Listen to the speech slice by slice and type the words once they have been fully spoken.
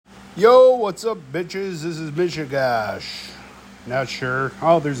Yo, what's up, bitches? This is Michigash. Not sure.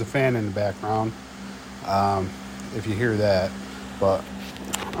 Oh, there's a fan in the background. If you hear that. But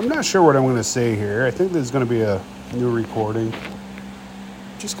I'm not sure what I'm going to say here. I think there's going to be a new recording.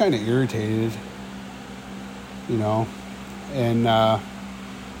 Just kind of irritated, you know. And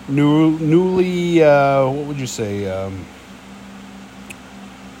newly, what would you say,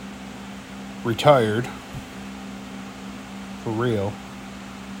 retired. For real.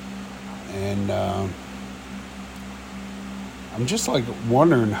 And I'm just like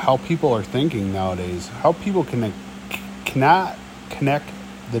wondering how people are thinking nowadays. How people cannot connect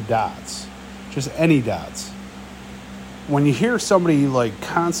the dots. Just any dots. When you hear somebody like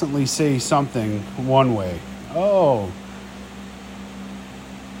constantly say something one way. Oh,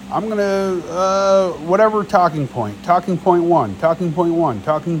 I'm going to, whatever talking point. Talking point one. Talking point one.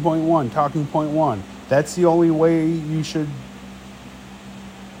 Talking point one. Talking point one. That's the only way you should...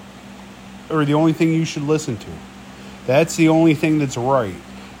 or the only thing you should listen to. That's the only thing that's right.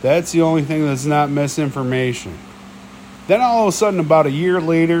 That's the only thing that's not misinformation. Then all of a sudden, about a year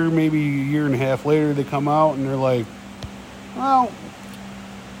later, maybe a year and a half later, they come out and they're like, well,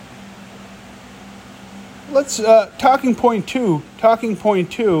 let's, talking point two, that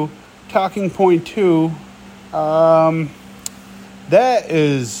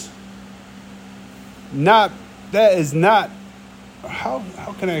is not, how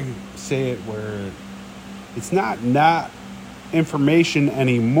can I say it where it's not information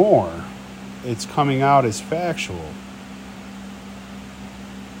anymore. It's coming out as factual.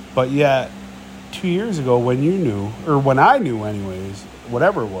 But yet, 2 years ago when you knew, or when I knew anyways,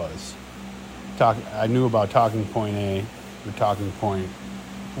 whatever it was, I knew about talking point A or talking point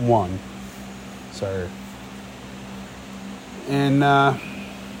 1. Sorry. And I'm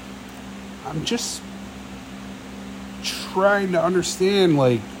just trying to understand,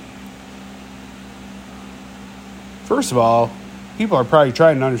 like, first of all, people are probably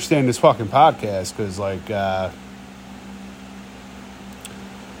trying to understand this fucking podcast because, like, I'm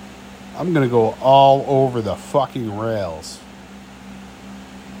going to go all over the fucking rails.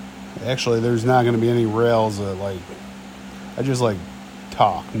 Actually, there's not going to be any rails that, like, I just, like,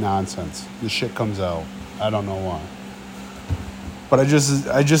 talk nonsense. The shit comes out. I don't know why. But I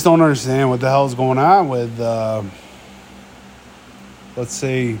just don't understand what the hell is going on with, let's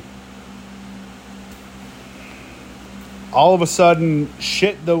say, all of a sudden,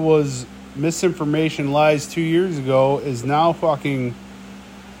 shit that was misinformation, lies 2 years ago is now fucking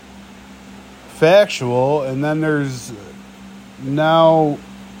factual. And then there's now,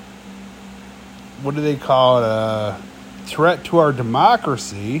 what do they call it? A threat to our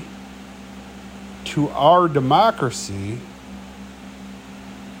democracy.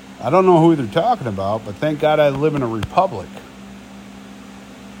 I don't know who they're talking about, but thank God I live in a republic.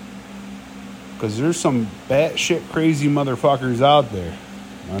 Because there's some batshit crazy motherfuckers out there.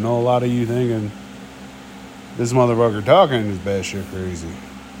 I know a lot of you thinking this motherfucker talking is batshit crazy.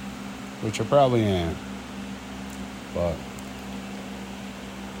 Which I probably am. But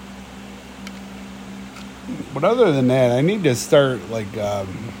other than that, I need to start like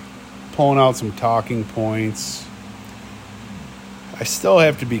pulling out some talking points. I still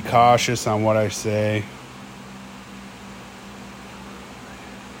have to be cautious on what I say.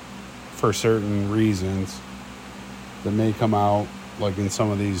 For certain reasons that may come out like in some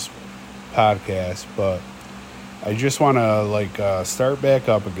of these podcasts, but I just want to like start back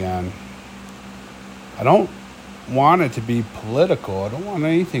up again. I don't want it to be political. I don't want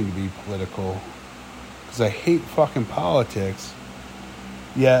anything to be political because I hate fucking politics.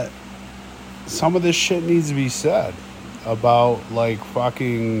 Yet some of this shit needs to be said about like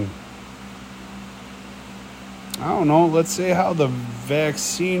fucking, I don't know, let's say how the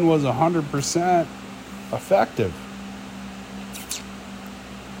vaccine was 100% effective.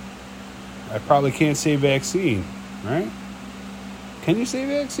 I probably can't say vaccine, right? Can you say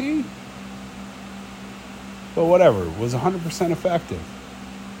vaccine? But whatever, it was 100% effective.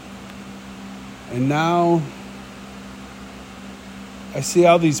 And now I see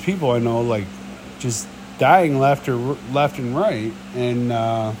all these people I know like just dying left and right, and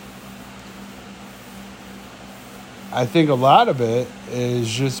I think a lot of it is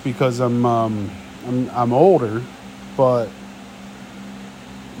just because I'm older, but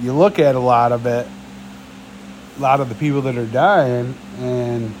you look at a lot of the people that are dying,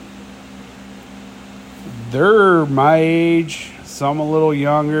 and they're my age, some a little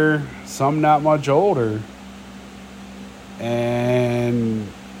younger, some not much older, and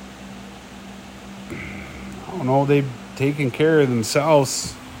I don't know, they've taken care of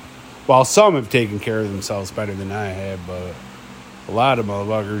themselves. Well, some have taken care of themselves better than I have, but a lot of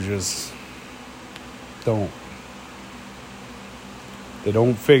motherfuckers just don't. They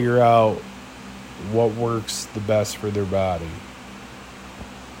don't figure out what works the best for their body.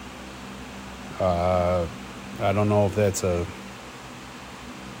 I don't know if that's a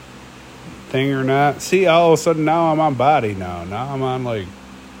thing or not. See, all of a sudden now I'm on body now. Now I'm on like,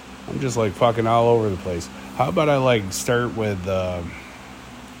 I'm just like fucking all over the place. How about I like start with,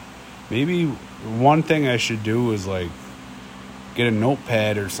 maybe one thing I should do is like get a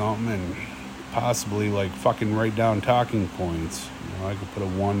notepad or something and possibly like fucking write down talking points. You know, I could put a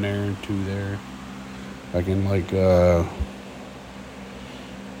 1 there, 2 there. I can like,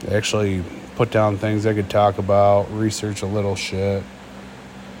 actually put down things I could talk about, research a little shit.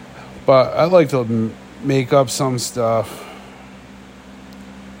 But I like to make up some stuff.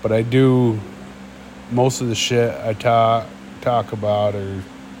 But I do, most of the shit I talk about or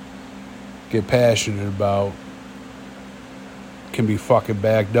get passionate about can be fucking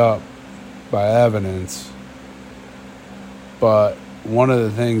backed up by evidence. But one of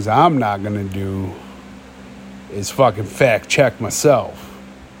the things I'm not going to do is fucking fact check myself.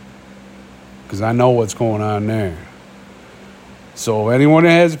 Because I know what's going on there. So if anyone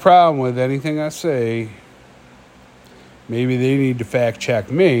has a problem with anything I say, maybe they need to fact check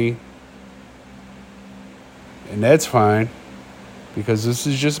me. And that's fine. Because this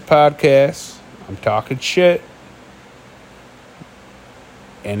is just a podcast. I'm talking shit.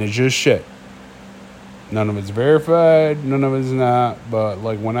 And it's just shit. None of it's verified. None of it's not. But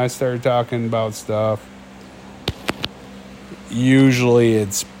like when I start talking about stuff, usually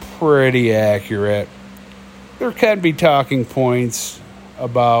it's pretty accurate. There can be talking points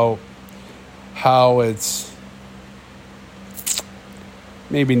about how it's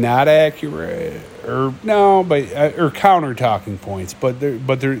maybe not accurate or no, but or counter talking points, but they're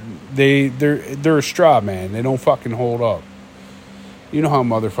a straw man. They don't fucking hold up. You know how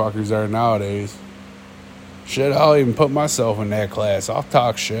motherfuckers are nowadays. Shit, I'll even put myself in that class. I'll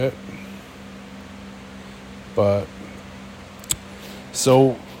talk shit. But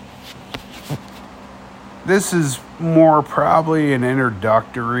so this is more probably an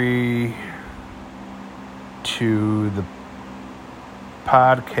introductory to the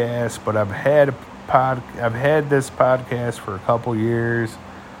podcast, but I've had this podcast for a couple years.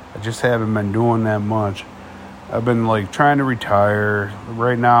 I just haven't been doing that much. I've been like trying to retire.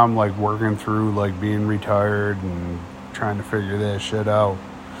 Right now I'm like working through like being retired and trying to figure that shit out.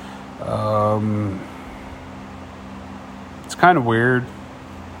 It's kind of weird.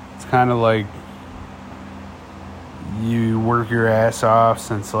 It's kind of like you work your ass off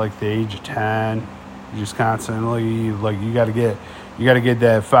since like the age of 10. You just constantly like you gotta get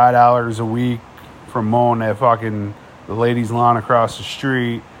that $5 a week from mowing that fucking the lady's lawn across the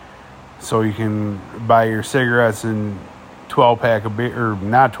street, so you can buy your cigarettes and 12-pack of beer, or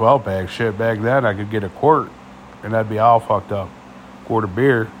not 12-pack shit. Back then I could get a quart, and that'd be all fucked up. Quart of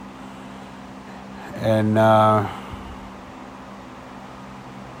beer, and now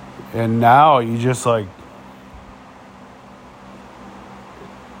you just like.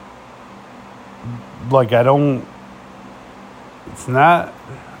 Like I don't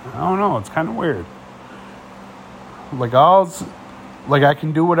know, it's kind of weird. Like I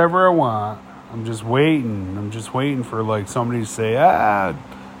can do whatever I want. I'm just waiting for like somebody to say,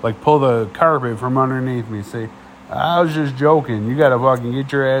 like pull the carpet from underneath me. Say, I was just joking. You gotta fucking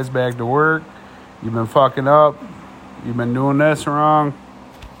get your ass back to work. You've been fucking up. You've been doing this wrong.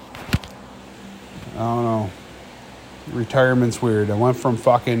 I don't know. Retirement's weird. I went from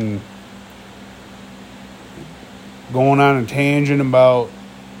fucking going on a tangent about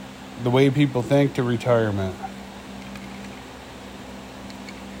the way people think to retirement.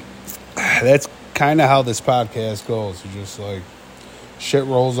 That's kind of how this podcast goes. It's just like shit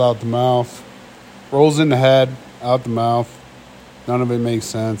rolls out the mouth, rolls in the head, out the mouth. None of it makes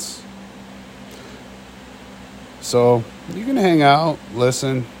sense. So you can hang out,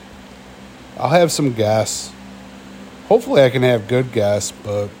 listen. I'll have some guests. Hopefully I can have good guests,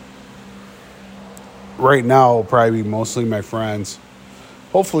 but right now it'll probably be mostly my friends.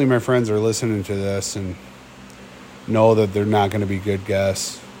 Hopefully my friends are listening to this and know that they're not going to be good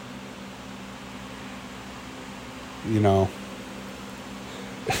guests. You know.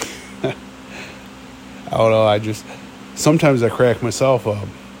 I don't know, sometimes I crack myself up.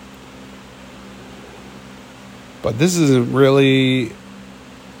 But this isn't really,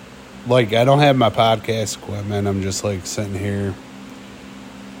 like, I don't have my podcast equipment. I'm just like sitting here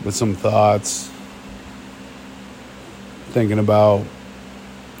with some thoughts. Thinking about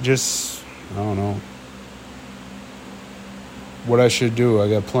just, I don't know, what I should do. I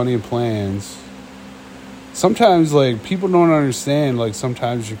got plenty of plans. sometimes, like, people don't understand, like,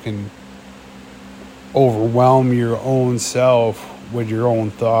 sometimes you can overwhelm your own self with your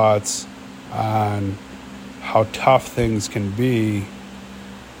own thoughts on how tough things can be.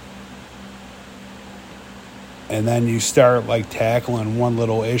 And then you start, like, tackling one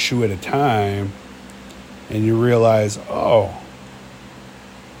little issue at a time, and you realize, oh,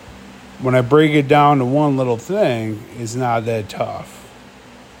 when I break it down to one little thing, it's not that tough.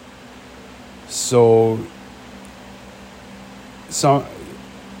 So, some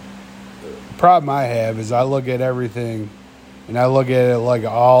problem I have is I look at everything, and I look at it like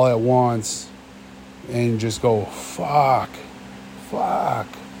all at once, and just go, fuck.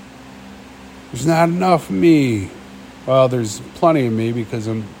 There's not enough of me. Well, there's plenty of me because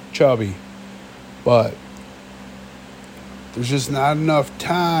I'm chubby. But there's just not enough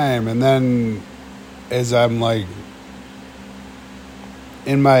time. And then as I'm like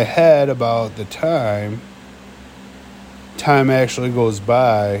in my head about the time actually goes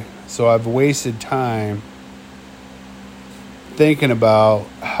by. So I've wasted time thinking about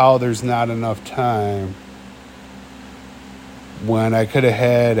how there's not enough time when I could have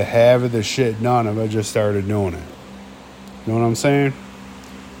had half of the shit done if I just started doing it. You know what I'm saying?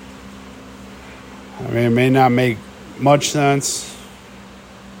 I mean, it may not make much sense,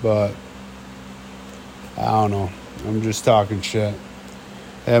 but I don't know. I'm just talking shit.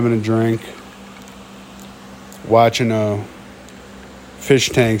 Having a drink. Watching a fish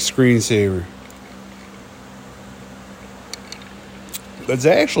tank screensaver. It's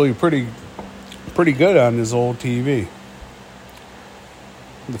actually pretty good on this old TV.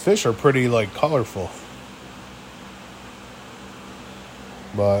 The fish are pretty, like, colorful.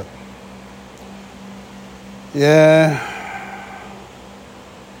 But, yeah.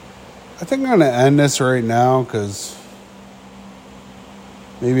 I think I'm going to end this right now because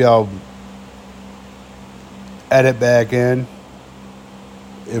maybe I'll edit back in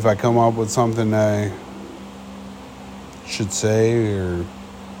if I come up with something I should say or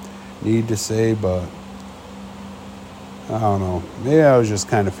need to say, but I don't know. Maybe I was just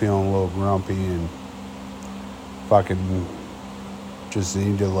kind of feeling a little grumpy and fucking just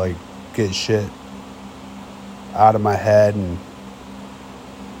need to, like, get shit out of my head. And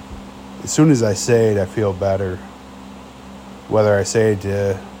as soon as I say it, I feel better. Whether I say it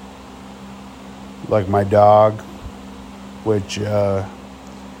to, like, my dog, which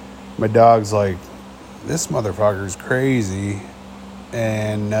my dog's like, this motherfucker's crazy.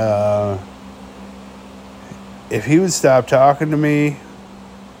 And if he would stop talking to me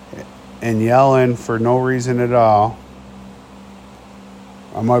and yelling for no reason at all,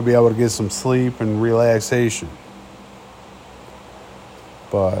 I might be able to get some sleep and relaxation.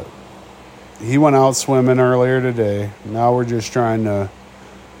 But he went out swimming earlier today. Now we're just trying to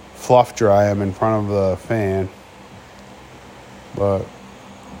fluff dry him in front of the fan.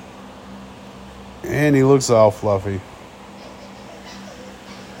 And he looks all fluffy.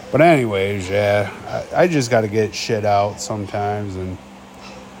 But anyways, yeah, I just got to get shit out sometimes, and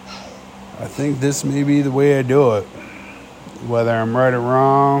I think this may be the way I do it. Whether I'm right or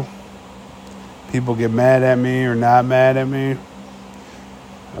wrong, people get mad at me or not mad at me.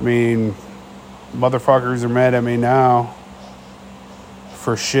 I mean, motherfuckers are mad at me now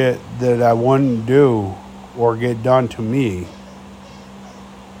for shit that I wouldn't do or get done to me.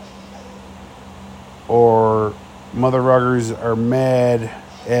 Or motherfuckers are mad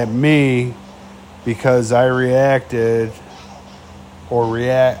at me because I reacted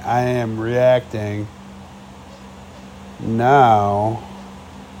I am reacting now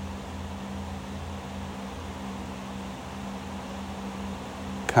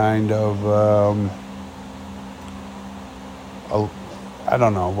kind of I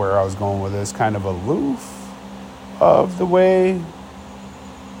don't know where I was going with this, kind of aloof of the way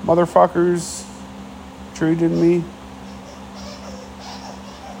motherfuckers treated me.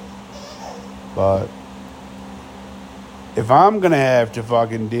 But if I'm going to have to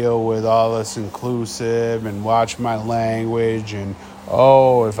fucking deal with all this inclusive and watch my language and,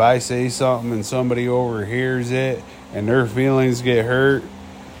 oh, if I say something and somebody overhears it and their feelings get hurt,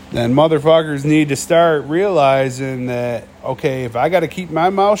 then motherfuckers need to start realizing that, okay, if I got to keep my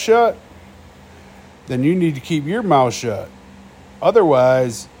mouth shut, then you need to keep your mouth shut.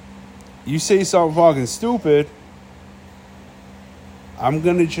 Otherwise, you say something fucking stupid, I'm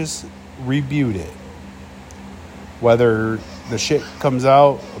going to just rebuke it. Whether the shit comes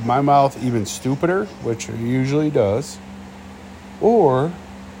out of my mouth even stupider, which it usually does, or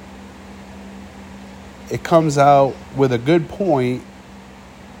it comes out with a good point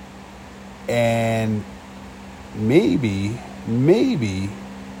and maybe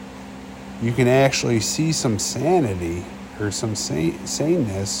you can actually see some sanity or some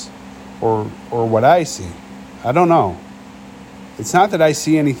saneness or what I see. I don't know. It's not that I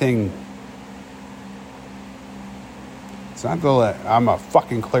see anything. It's not that I'm a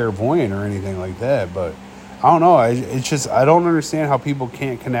fucking clairvoyant or anything like that, but I don't know. It's just, I don't understand how people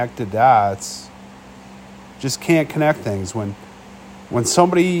can't connect the dots. Just can't connect things. When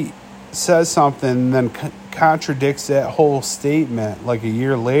somebody says something and then contradicts that whole statement like a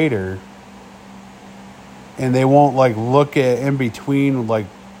year later, and they won't like look at in between like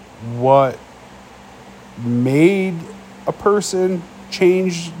what made a person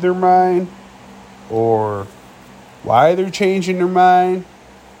change their mind or why they're changing their mind.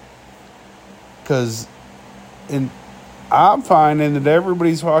 Because I'm finding that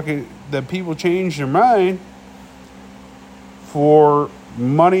everybody's talking that people change their mind for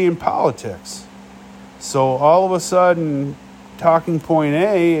money and politics. So all of a sudden, talking point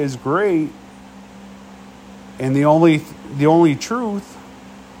A is great, and the only truth.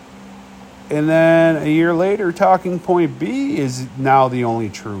 And then a year later, talking point B is now the only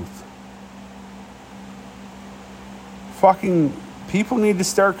truth. Fucking people need to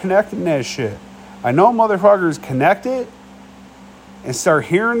start connecting that shit. I know motherfuckers connect it and start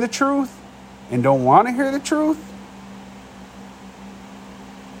hearing the truth and don't want to hear the truth.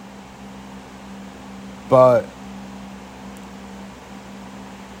 But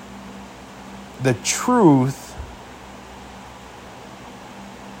the truth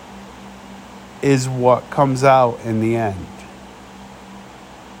is what comes out in the end.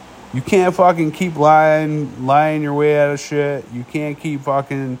 You can't fucking keep lying your way out of shit. You can't keep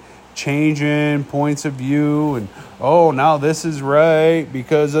fucking changing points of view and, oh, now this is right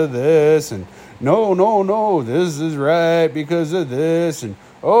because of this, and no, this is right because of this, and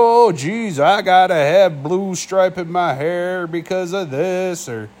oh, geez, I gotta have blue stripe in my hair because of this,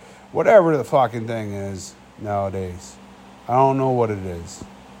 or whatever the fucking thing is nowadays. I don't know what it is.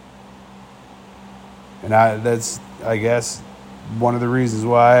 And that's, I guess, one of the reasons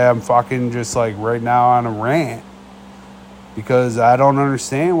why I'm fucking just like right now on a rant. Because I don't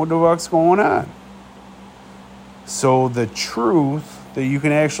understand what the fuck's going on. So the truth that you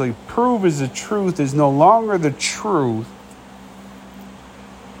can actually prove is the truth is no longer the truth.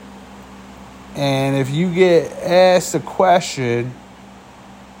 And if you get asked a question,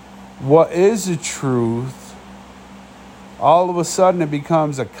 what is the truth? All of a sudden it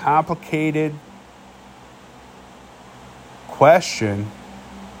becomes a complicated question,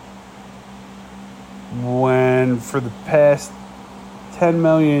 when for the past 10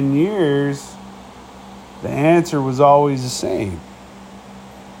 million years the answer was always the same.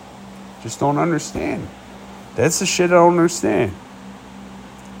 Just don't understand. That's the shit I don't understand.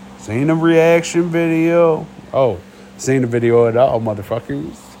 This ain't a reaction video. Oh, this ain't a video at all,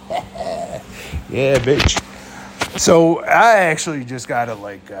 motherfuckers. Yeah, bitch. So I actually just gotta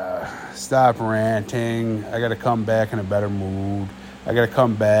stop ranting. I gotta come back in a better mood. I gotta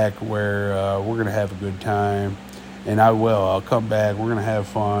come back where we're gonna have a good time, and I will. I'll come back. We're gonna have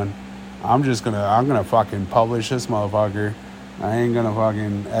fun. I'm gonna fucking publish this motherfucker. I ain't gonna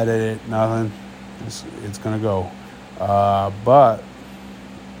fucking edit it. Nothing. It's gonna go. But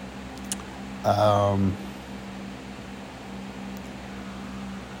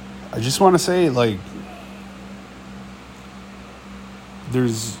I just want to say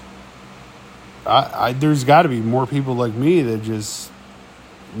there's got to be more people like me that just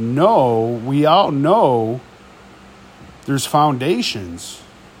know, we all know there's foundations,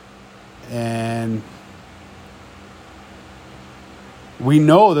 and we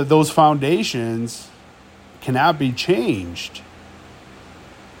know that those foundations cannot be changed,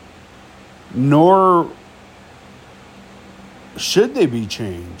 nor should they be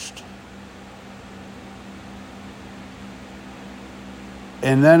changed.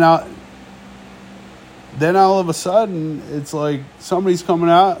 And then all of a sudden, it's like somebody's coming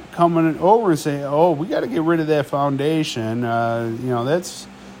over and saying, "Oh, we got to get rid of that foundation." That's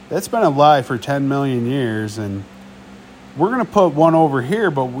been a lie for 10 million years, and we're going to put one over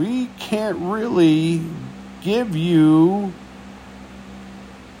here, but we can't really give you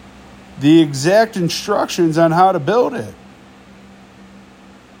the exact instructions on how to build it,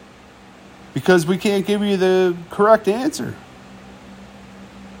 because we can't give you the correct answer.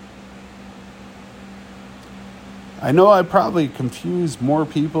 I know I probably confused more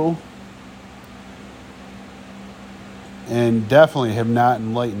people, and definitely have not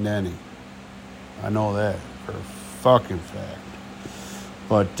enlightened any. I know that for a fucking fact.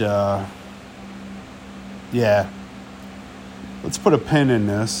 But, yeah. Let's put a pin in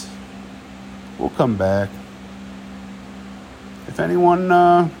this. We'll come back. If anyone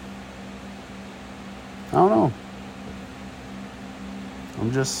I don't know.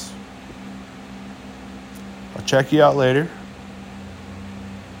 I'll check you out later.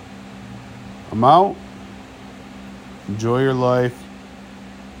 I'm out. Enjoy your life.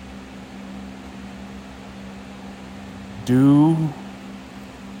 Do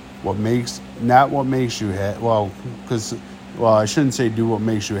not what makes you happy. Well, I shouldn't say do what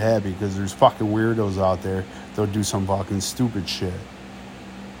makes you happy, because there's fucking weirdos out there that'll do some fucking stupid shit.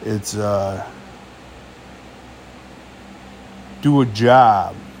 It's, do a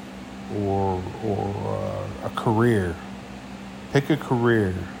job or a career. Pick a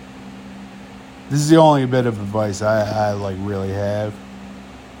career. This is the only bit of advice I really have.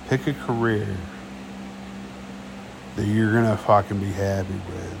 Pick a career that you're gonna fucking be happy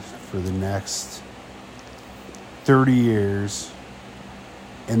with for the next 30 years.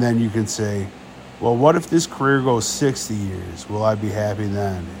 And then you can say, well, what if this career goes 60 years? Will I be happy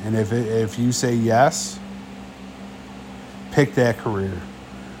then? And if you say yes, pick that career.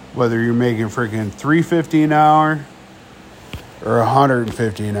 Whether you're making freaking $3.50 an hour or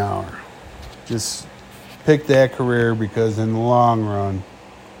 $150 an hour. Just pick that career, because in the long run,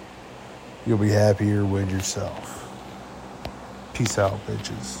 you'll be happier with yourself. Peace out,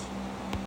 bitches.